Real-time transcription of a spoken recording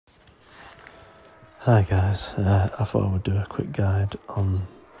Hi guys, I thought I would do a quick guide on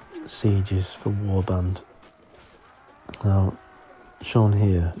sieges for Warband. Now, shown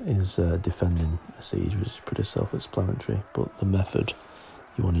here is defending a siege, which is pretty self-explanatory, but the method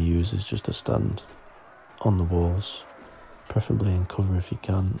you want to use is just to stand on the walls, preferably in cover if you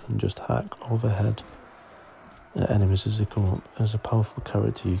can, and just hack overhead at enemies as they come up. As a powerful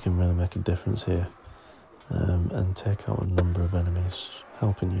character, you can really make a difference here and take out a number of enemies,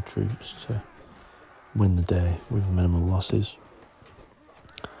 helping your troops to win the day with minimal losses.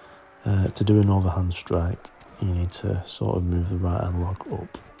 To do an overhand strike, you need to sort of move the right analog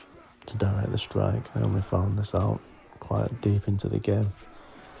up to direct the strike. I only found this out quite deep into the game.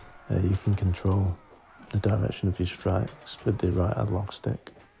 You can control the direction of your strikes with the right analog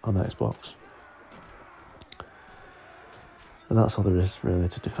stick on Xbox. And that's all there is really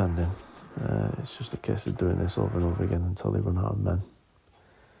to defending. It's just a case of doing this over and over again until they run out of men.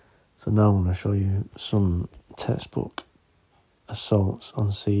 So now I'm going to show you some textbook assaults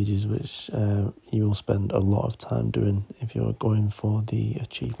on sieges, which you will spend a lot of time doing if you're going for the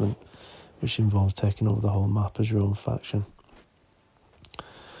achievement, which involves taking over the whole map as your own faction.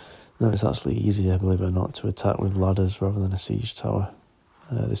 Now it's actually easier, believe it or not, to attack with ladders rather than a siege tower.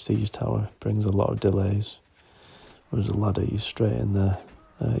 The siege tower brings a lot of delays, whereas a ladder, you're straight in there.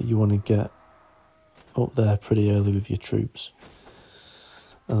 You want to get up there pretty early with your troops,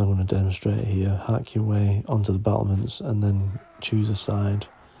 as I'm going to demonstrate here. Hack your way onto the battlements and then choose a side.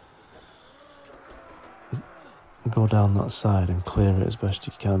 Go down that side and clear it as best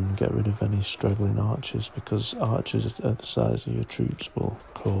you can. Get rid of any struggling archers, because archers at the size of your troops will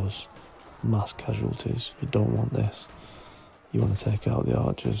cause mass casualties. You don't want this. You want to take out the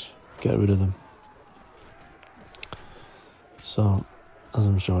archers, get rid of them. So, as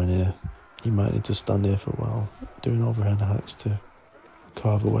I'm showing here, you might need to stand here for a while, doing overhead hacks to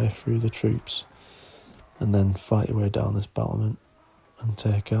carve away through the troops, and then fight your way down this battlement and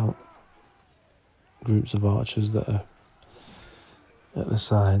take out groups of archers that are at the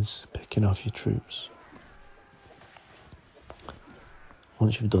sides, picking off your troops.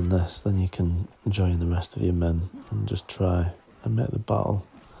 Once you've done this, then you can join the rest of your men and just try and make the battle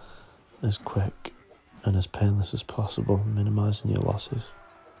as quick and as painless as possible, minimising your losses.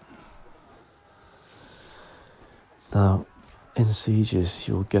 Now, in sieges,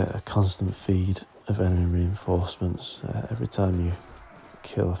 you'll get a constant feed of enemy reinforcements. Every time you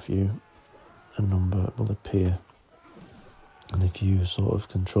kill a few, a number will appear. And if you sort of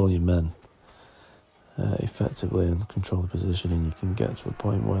control your men effectively and control the positioning, you can get to a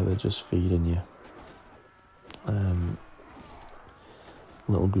point where they're just feeding you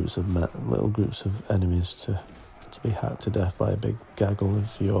little groups of enemies to be hacked to death by a big gaggle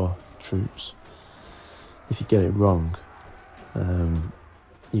of your troops. If you get it wrong,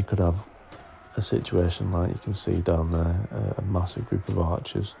 you could have a situation like you can see down there, a massive group of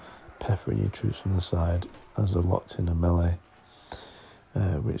archers peppering your troops from the side as they're locked in a melee,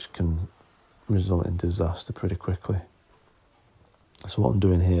 which can result in disaster pretty quickly. So what I'm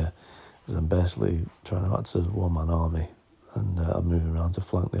doing here is I'm basically trying to act as a one-man army, and I'm moving around to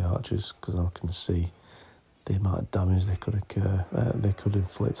flank the archers because I can see the amount of damage they could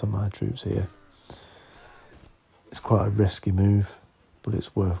inflict on my troops here. It's quite a risky move, but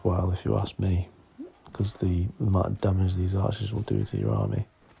it's worthwhile if you ask me, because the amount of damage these archers will do to your army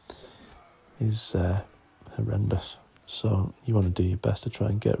is horrendous. So you want to do your best to try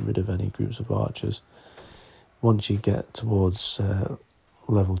and get rid of any groups of archers. Once you get towards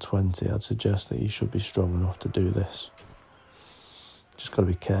level 20, I'd suggest that you should be strong enough to do this. Just got to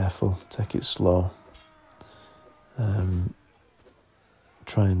be careful, take it slow.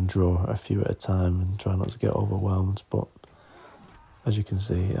 Try and draw a few at a time and try not to get overwhelmed, but as you can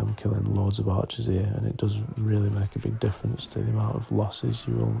see, I'm killing loads of archers here, and it does really make a big difference to the amount of losses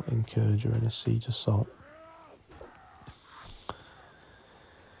you will incur during a siege assault.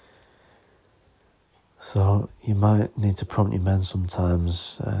 So you might need to prompt your men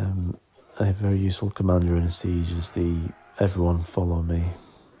sometimes. A very useful command during a siege is the "everyone follow me,"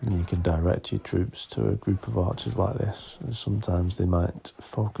 and you can direct your troops to a group of archers like this, and sometimes they might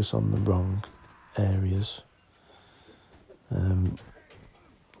focus on the wrong areas.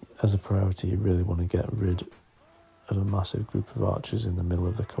 As a priority, you really want to get rid of a massive group of archers in the middle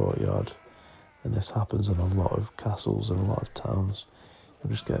of the courtyard, and this happens in a lot of castles and a lot of towns.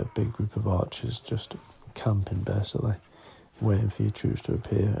 You'll just get a big group of archers just camping basically, waiting for your troops to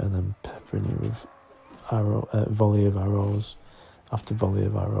appear, and then peppering you with volley of arrows after volley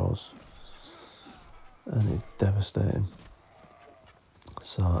of arrows, and it's devastating.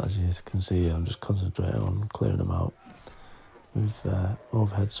 So as you can see, I'm just concentrating on clearing them out. with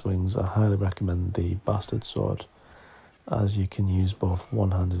overhead swings, I highly recommend the Bastard Sword, as you can use both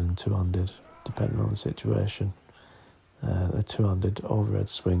one-handed and two-handed depending on the situation. The two-handed overhead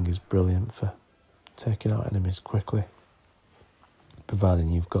swing is brilliant for taking out enemies quickly, providing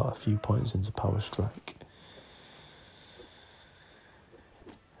you've got a few points into power strike.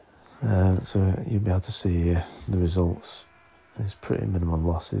 So you'll be able to see the results. There's pretty minimum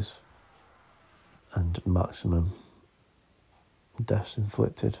losses and maximum deaths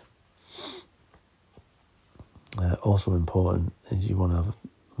inflicted. Also important is you want to have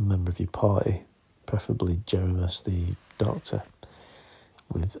a member of your party, preferably Jeremus the doctor,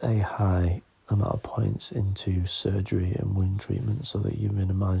 with a high amount of points into surgery and wound treatment so that you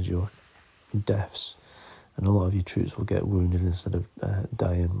minimise your deaths, and a lot of your troops will get wounded instead of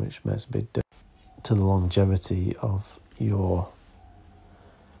dying, which makes a big difference to the longevity of your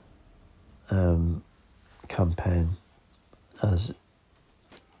campaign, as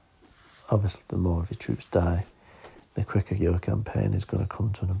obviously the more of your troops die, the quicker your campaign is going to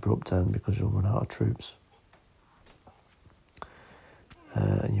come to an abrupt end because you'll run out of troops.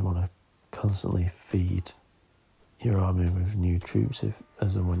 And you want to constantly feed your army with new troops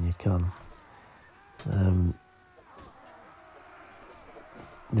as and when you can.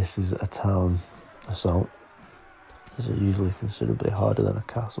 This is a town assault, so usually considerably harder than a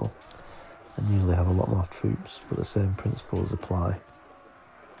castle, and usually have a lot more troops, but the same principles apply.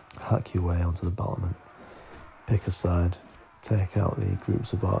 Hack your way onto the battlement, pick a side, take out the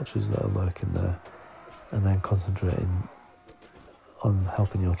groups of archers that are lurking there, and then concentrating on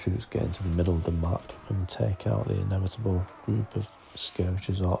helping your troops get into the middle of the map and take out the inevitable group of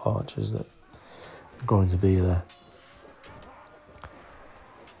skirmishers or archers that are going to be there.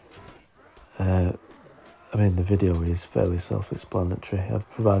 I mean, the video is fairly self-explanatory. I've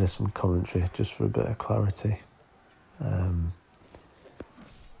provided some commentary just for a bit of clarity,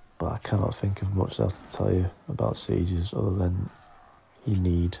 but I cannot think of much else to tell you about sieges other than you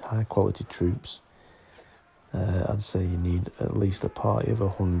need high quality troops. I'd say you need at least a party of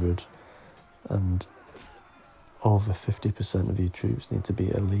 100, and over 50% of your troops need to be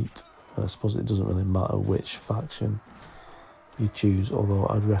elite. I suppose it doesn't really matter which faction you choose, although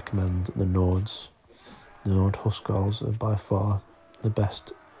I'd recommend the Nords. The Nord Huskarls are by far the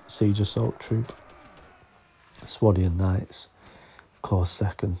best siege assault troop. Swadian Knights, close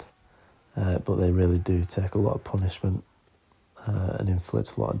second, but they really do take a lot of punishment and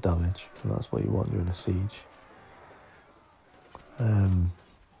inflict a lot of damage, and that's what you want during a siege.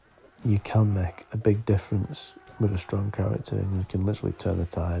 You can make a big difference with a strong character, and you can literally turn the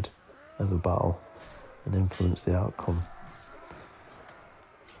tide of a battle and influence the outcome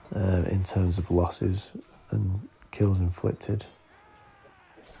in terms of losses and kills inflicted.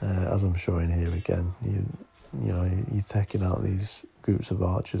 As I'm showing here again, you're taking out these groups of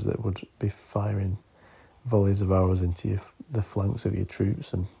archers that would be firing volleys of arrows into the flanks of your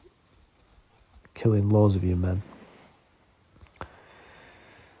troops and killing loads of your men.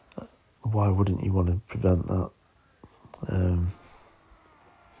 Why wouldn't you want to prevent that?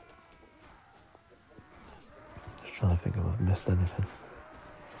 Just trying to think if I've missed anything.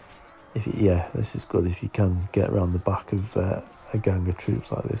 This is good. If you can get around the back of a gang of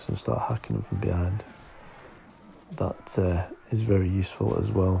troops like this and start hacking them from behind, that is very useful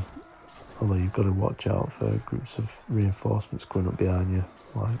as well. Although you've got to watch out for groups of reinforcements going up behind you,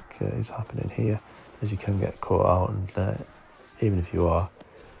 like is happening here, as you can get caught out, and even if you are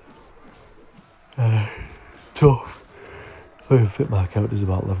tough, I think my character's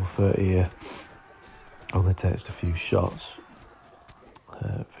about level 30 here. Only takes a few shots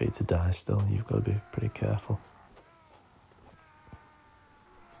for you to die. Still, you've got to be pretty careful.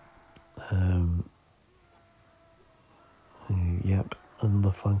 Yep,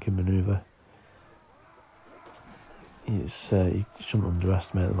 another flanking manoeuvre. You shouldn't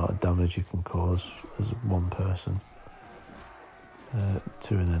underestimate the amount of damage you can cause as one person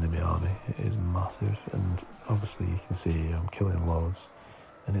to an enemy army. It is massive, and obviously you can see I'm killing loads,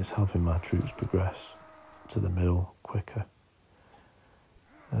 and it's helping my troops progress to the middle quicker,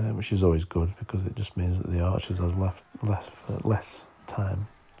 which is always good because it just means that the archers have less time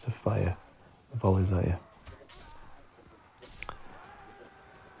to fire volleys at you.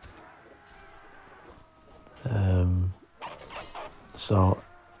 So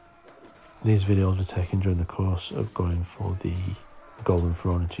these videos were taken during the course of going for the Golden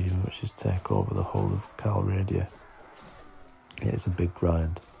Throne achievement, which is take over the whole of Calradia. It's a big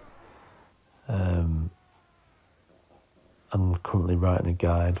grind. I'm currently writing a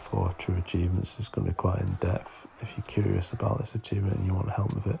guide for true achievements. It's going to be quite in depth. If you're curious about this achievement and you want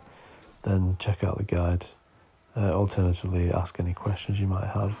help with it, then check out the guide. Alternatively, ask any questions you might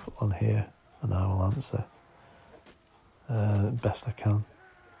have on here and I will answer best I can.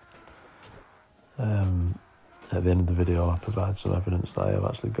 At the end of the video I provide some evidence that I have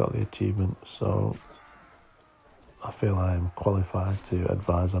actually got the achievement, so I feel I am qualified to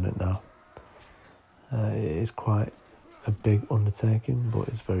advise on it now. It is quite a big undertaking, but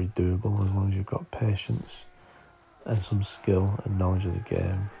it's very doable as long as you've got patience and some skill and knowledge of the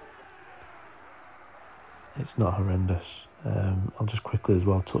game. It's not horrendous. I'll just quickly as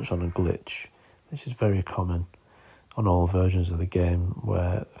well touch on a glitch. This is very common on all versions of the game,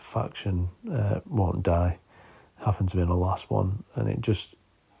 where a faction won't die. Happened to be in the last one, and it just,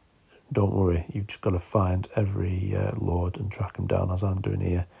 don't worry, you've just got to find every lord and track them down, as I'm doing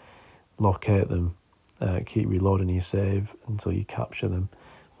here. Locate them, keep reloading your save until you capture them.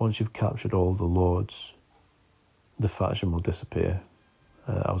 Once you've captured all the lords, the faction will disappear.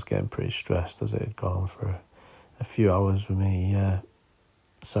 I was getting pretty stressed as it had gone on for a few hours with me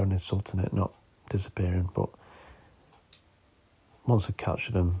Serenade Sultanate not disappearing, but once I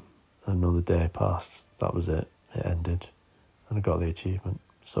captured them, another day passed, that was it, it ended, and I got the achievement,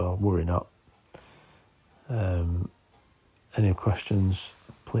 so worry not. Any questions,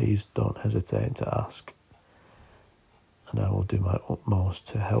 please don't hesitate to ask, and I will do my utmost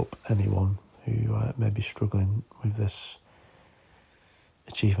to help anyone who may be struggling with this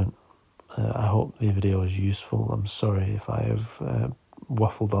achievement. I hope the video is useful. I'm sorry if I have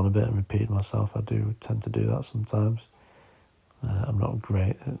waffled on a bit and repeated myself. I do tend to do that sometimes. I'm not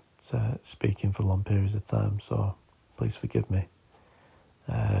great at speaking for long periods of time, so please forgive me.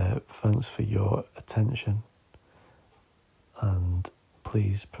 Thanks for your attention, and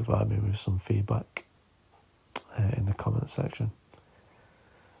please provide me with some feedback in the comments section.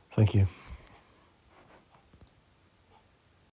 Thank you.